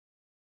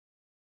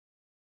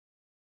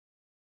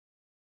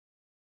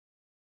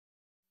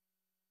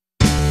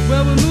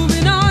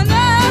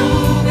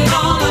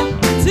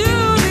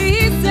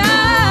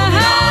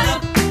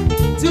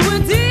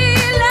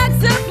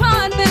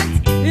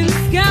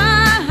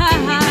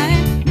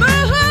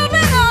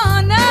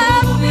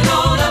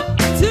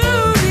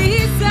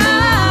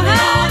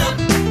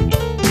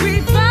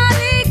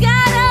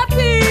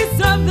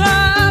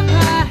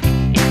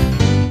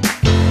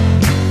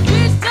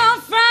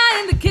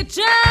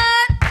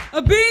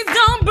Beans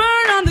don't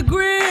burn on the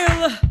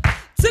grill.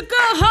 Took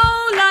a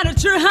whole lot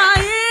of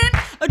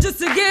trying just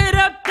to get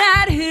up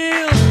that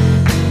hill.